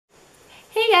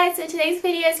guys, so today's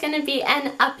video is going to be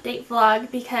an update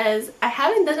vlog because I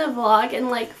haven't done a vlog in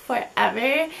like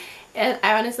forever and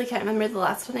I honestly can't remember the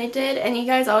last one I did, and you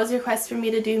guys always request for me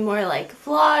to do more like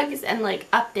vlogs and like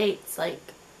updates, like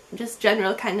just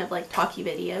general kind of like talky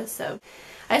videos. So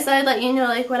I decided I'd let you know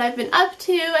like what I've been up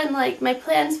to and like my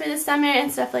plans for the summer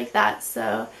and stuff like that.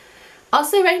 So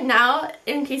also right now,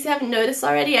 in case you haven't noticed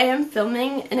already, I am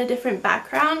filming in a different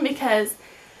background because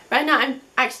right now I'm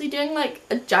actually doing like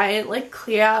a giant like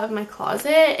clear out of my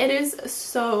closet. It is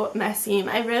so messy.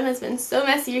 My room has been so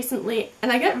messy recently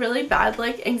and I get really bad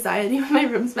like anxiety when my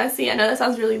room's messy. I know that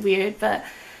sounds really weird, but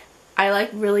I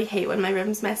like really hate when my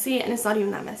room's messy, and it's not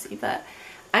even that messy, but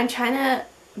I'm trying to,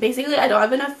 basically I don't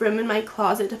have enough room in my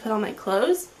closet to put all my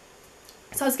clothes.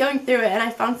 So I was going through it and I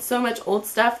found so much old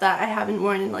stuff that I haven't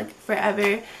worn in like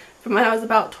forever from when I was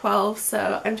about 12,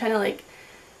 so I'm trying to like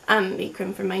make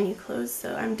room for my new clothes.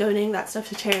 So I'm donating that stuff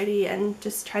to charity and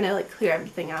just trying to like clear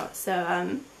everything out.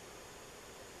 So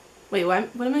wait, what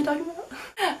am I talking about?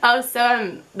 Oh,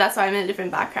 so that's why I'm in a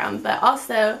different background, but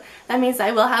also that means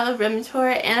I will have a room tour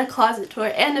and a closet tour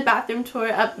and a bathroom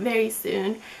tour up very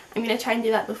soon. I'm gonna try and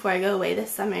do that before I go away this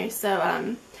summer,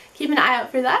 so keep an eye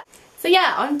out for that. So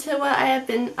yeah, on to what I have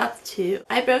been up to.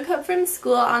 I broke up from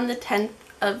school on the 10th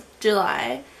of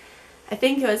July. I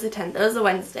think it was the 10th, it was a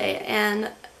Wednesday,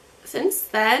 and since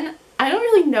then, I don't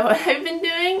really know what I've been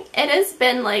doing. It has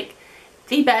been like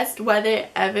the best weather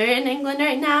ever in England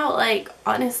right now. Like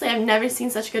honestly, I've never seen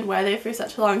such good weather for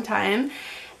such a long time.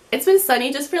 It's been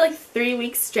sunny just for like 3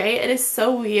 weeks straight. It is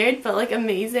so weird, but like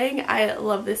amazing. I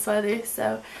love this weather.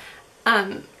 So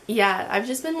yeah, I've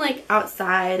just been like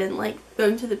outside and like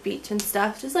going to the beach and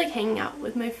stuff, just like hanging out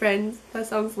with my friends. That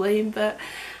sounds lame, but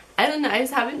I don't know, I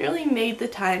just haven't really made the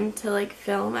time to like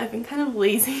film. I've been kind of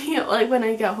lazy like when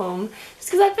I get home,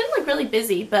 just because I've been like really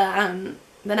busy, but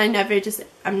then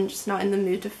I'm just not in the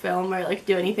mood to film or like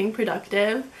do anything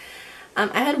productive. I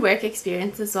had work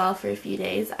experience as well for a few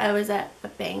days. I was at a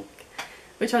bank,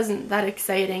 which wasn't that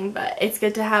exciting, but it's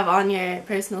good to have on your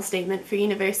personal statement for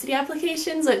university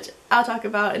applications, which I'll talk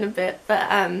about in a bit.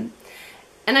 But and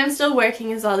I'm still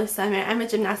working as well this summer. I'm a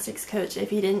gymnastics coach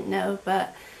if you didn't know,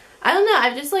 but I don't know,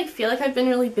 I just like feel like I've been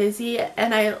really busy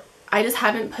and I just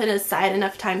haven't put aside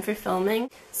enough time for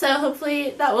filming. So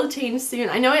hopefully that will change soon.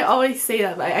 I know I always say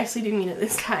that, but I actually do mean it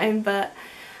this time. But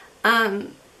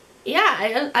yeah,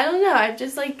 I don't know, I've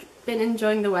just like been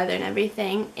enjoying the weather and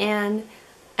everything, and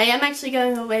I am actually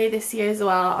going away this year as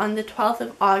well on the 12th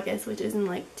of August, which is in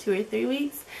like 2 or 3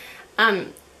 weeks.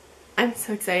 I'm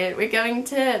so excited. We're going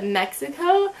to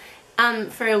Mexico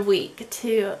for a week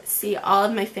to see all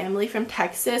of my family from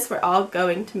Texas. We're all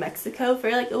going to Mexico for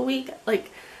like a week.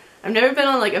 Like, I've never been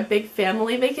on like a big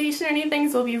family vacation or anything,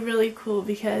 so it'll be really cool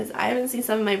because I haven't seen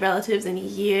some of my relatives in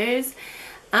years,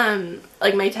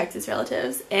 like my Texas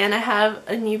relatives, and I have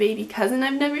a new baby cousin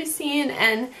I've never seen,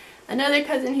 and another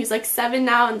cousin who's like 7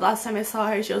 now, and the last time I saw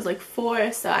her she was like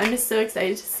 4, so I'm just so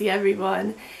excited to see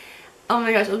everyone. Oh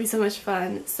my gosh, it'll be so much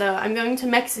fun. So I'm going to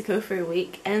Mexico for a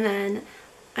week, and then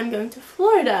I'm going to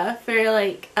Florida for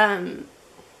like,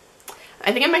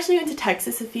 I think I'm actually going to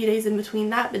Texas a few days in between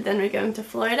that, but then we're going to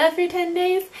Florida for 10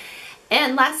 days.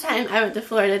 And last time I went to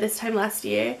Florida, this time last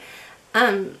year,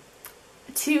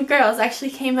 2 girls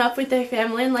actually came up with their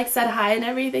family and like said hi and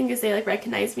everything because they like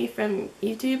recognized me from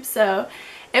YouTube. So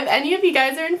if any of you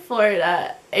guys are in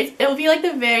Florida, it'll be like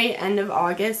the very end of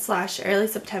August / early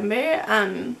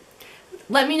September.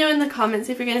 Let me know in the comments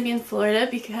if you're going to be in Florida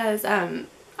because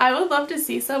I would love to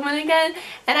see someone again.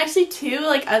 And actually 2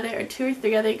 or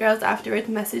 3 other girls afterwards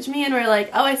messaged me and were like,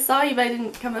 oh, I saw you but I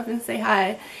didn't come up and say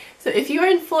hi. So if you are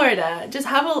in Florida, just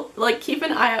have a keep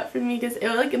an eye out for me because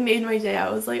it made my day.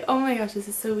 I was like, oh my gosh, this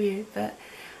is so weird. But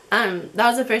that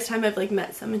was the first time I've like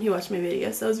met someone who watched my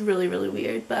videos, so it was really, really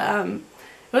weird. But it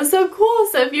was so cool.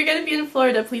 So if you're gonna be in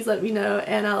Florida, please let me know,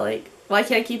 and I'll I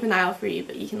can't keep an eye out for you,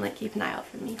 but you can like keep an eye out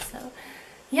for me. So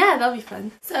yeah, that'll be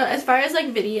fun. So as far as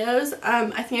like videos,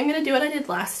 I think I'm gonna do what I did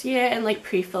last year and like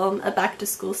pre-film a back to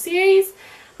school series,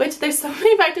 which there's so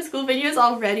many back to school videos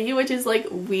already, which is like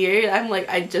weird. I'm like,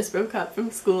 I just broke up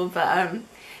from school, but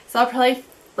so I'll probably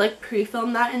like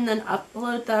pre-film that and then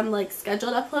upload them, like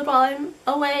scheduled upload while I'm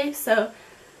away. So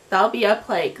that'll be up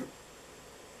like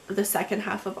the second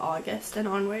half of August and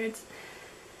onwards.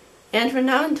 And from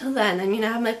now until then, I mean,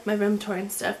 I have like my room tour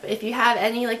and stuff, but if you have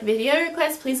any like video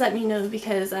requests, please let me know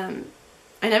because I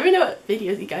never know what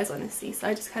videos you guys want to see, so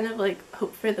I just kind of like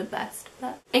hope for the best.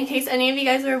 But in case any of you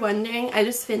guys are wondering, I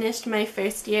just finished my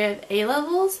first year of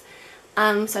A-levels.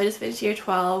 So I just finished year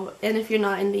 12, and if you're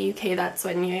not in the UK, that's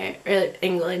when you're, or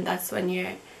England, that's when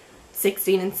you're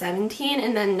 16 and 17,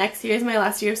 and then next year is my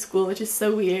last year of school, which is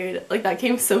so weird. Like, that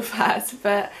came so fast.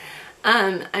 But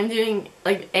I'm doing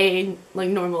like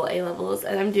normal A levels,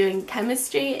 and I'm doing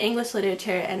chemistry, English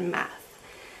literature, and math.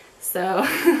 So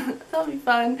that'll be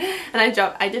fun. And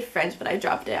I did French, but I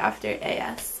dropped it after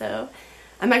AS. So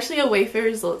I'm actually away for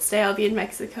results day. I'll be in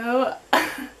Mexico.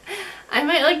 I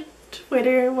might like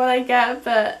Twitter what I get,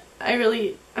 but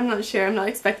I'm not sure. I'm not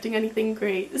expecting anything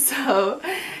great. So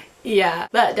yeah,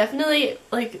 but definitely,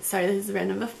 like, sorry, this is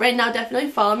random, but right now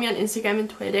definitely follow me on Instagram and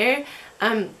Twitter.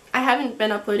 I haven't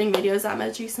been uploading videos that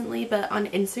much recently, but on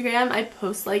Instagram I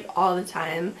post like all the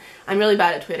time. I'm really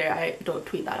bad at Twitter. I don't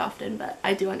tweet that often, but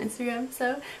I do on Instagram,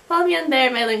 so follow me on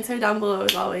there. My links are down below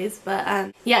as always.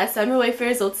 But yeah, so I'm away for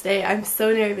results day. I'm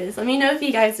so nervous. Let me know if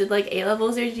you guys did like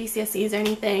A-levels or GCSEs or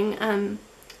anything,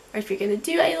 or if you're gonna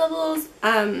do A-levels.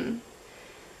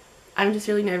 I'm just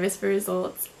really nervous for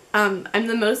results. I'm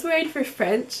the most worried for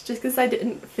French just because I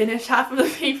didn't finish half of the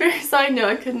paper, so I know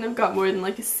I couldn't have got more than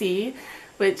like a C,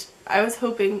 which I was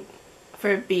hoping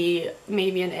for a B,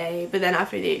 maybe an A, but then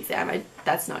after the exam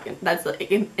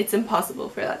it's impossible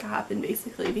for that to happen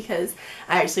basically, because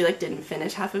I actually like didn't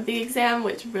finish half of the exam,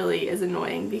 which really is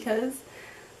annoying because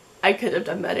I could have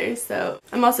done better. So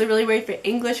I'm also really worried for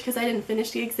English because I didn't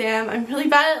finish the exam. I'm really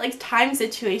bad at like time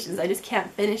situations. I just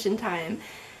can't finish in time.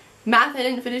 Math, I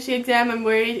didn't finish the exam, I'm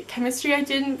worried. Chemistry, I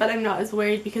didn't, but I'm not as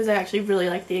worried because I actually really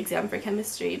like the exam for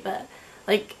chemistry. But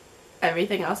like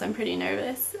everything else, I'm pretty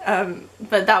nervous.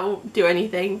 But that won't do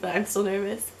anything, but I'm still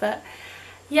nervous. But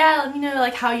yeah, let me know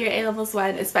like how your A-levels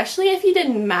went, especially if you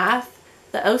did math,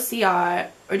 the OCR,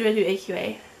 or do I do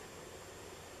AQA?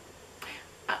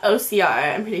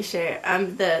 OCR, I'm pretty sure.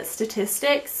 The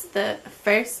statistics, the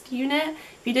first unit.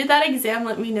 If you did that exam,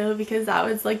 let me know, because that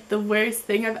was like the worst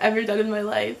thing I've ever done in my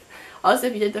life. Also,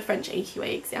 if you did the French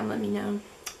AQA exam, let me know.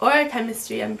 Or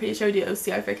chemistry, I'm pretty sure we do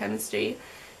OCR for chemistry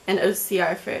and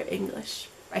OCR for English,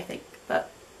 I think.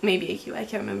 But maybe AQA, I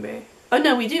can't remember. Oh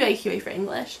no, we do AQA for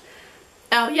English.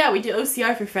 Oh yeah, we do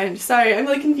OCR for French. Sorry, I'm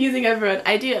like confusing everyone.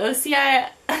 I do OCR...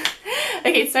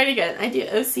 Okay, start again. I do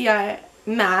OCR,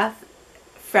 math,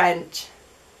 French,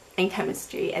 and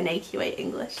chemistry, and AQA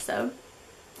English. So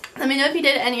let me know if you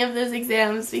did any of those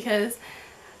exams, because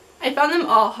I found them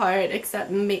all hard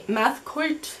except Math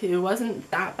Core 2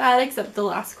 wasn't that bad except the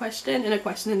last question and a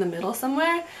question in the middle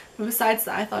somewhere. But besides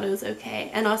that, I thought it was okay.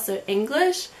 And also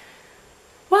English,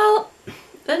 well,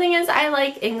 the thing is, I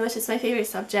like English. It's my favorite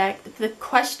subject. The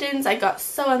questions, I got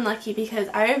so unlucky because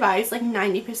I revised like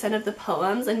 90% of the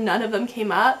poems and none of them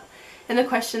came up. And the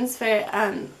questions for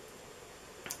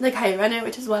the Kite Runner,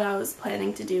 which is what I was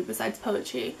planning to do besides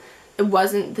poetry, it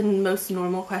wasn't the most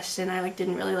normal question. I like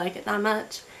didn't really like it that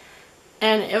much.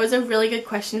 And it was a really good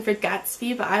question for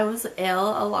Gatsby, but I was ill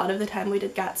a lot of the time we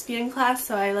did Gatsby in class,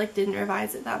 so I like didn't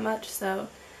revise it that much. So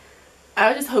I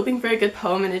was just hoping for a good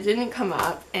poem and it didn't come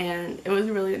up, and it was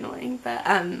really annoying. But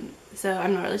so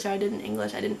I'm not really sure. I did in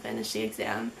English. I didn't finish the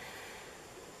exam.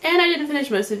 And I didn't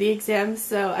finish most of the exams,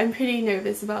 so I'm pretty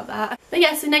nervous about that. But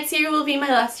yeah, so next year will be my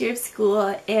last year of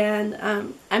school, and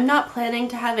I'm not planning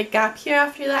to have a gap year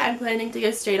after that. I'm planning to go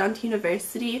straight on to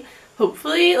university,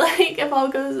 hopefully, like, if all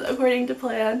goes according to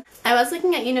plan. I was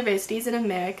looking at universities in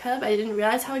America, but I didn't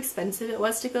realize how expensive it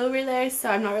was to go over there,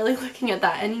 so I'm not really looking at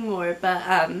that anymore. But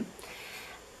I'm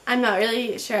not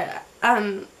really sure.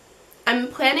 I'm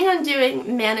planning on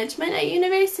doing management at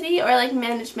university, or like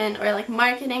management or like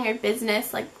marketing or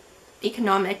business, like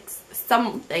economics,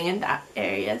 something in that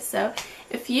area. So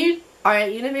if you are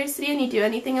at university and you do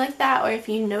anything like that, or if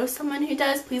you know someone who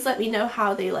does, please let me know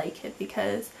how they like it,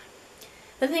 because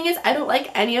the thing is, I don't like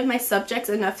any of my subjects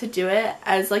enough to do it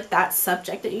as like that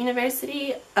subject at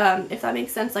university, if that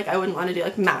makes sense. Like, I wouldn't want to do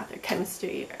like math or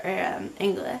chemistry or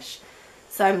English,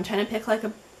 so I'm trying to pick like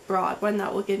a broad one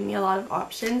that will give me a lot of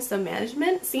options. So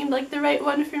management seemed like the right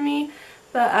one for me.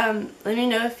 But let me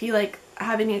know if you like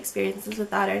have any experiences with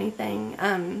that or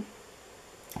anything.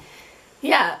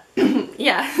 Yeah.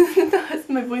 Yeah.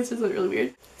 My voice just went really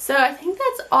weird. So I think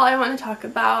that's all I want to talk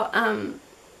about.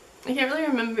 I can't really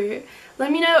remember.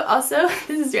 Let me know also,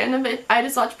 this is random, but I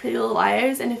just watched Pretty Little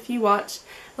Liars, and if you watched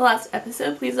the last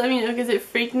episode, please let me know, because it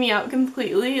freaked me out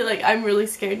completely. Like, I'm really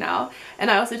scared now.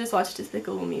 And I also just watched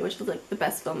Despicable Me, which was like the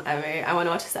best film ever. I want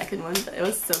to watch the second one, but it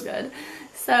was so good.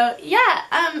 So yeah,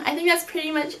 I think that's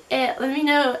pretty much it. Let me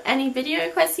know any video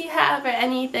requests you have, or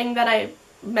anything that I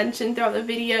mentioned throughout the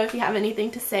video. If you have anything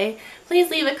to say,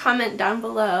 please leave a comment down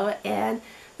below, and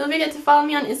don't forget to follow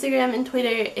me on Instagram and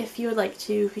Twitter if you would like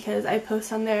to, because I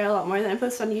post on there a lot more than I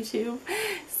post on YouTube.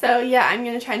 So yeah, I'm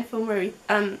gonna try and film more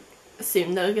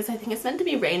soon though, because I think it's meant to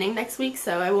be raining next week,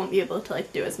 so I won't be able to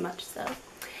like do as much. So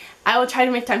I will try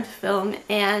to make time to film.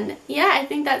 And yeah, I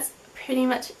think that's pretty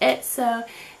much it. So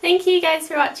thank you guys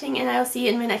for watching, and I will see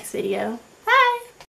you in my next video.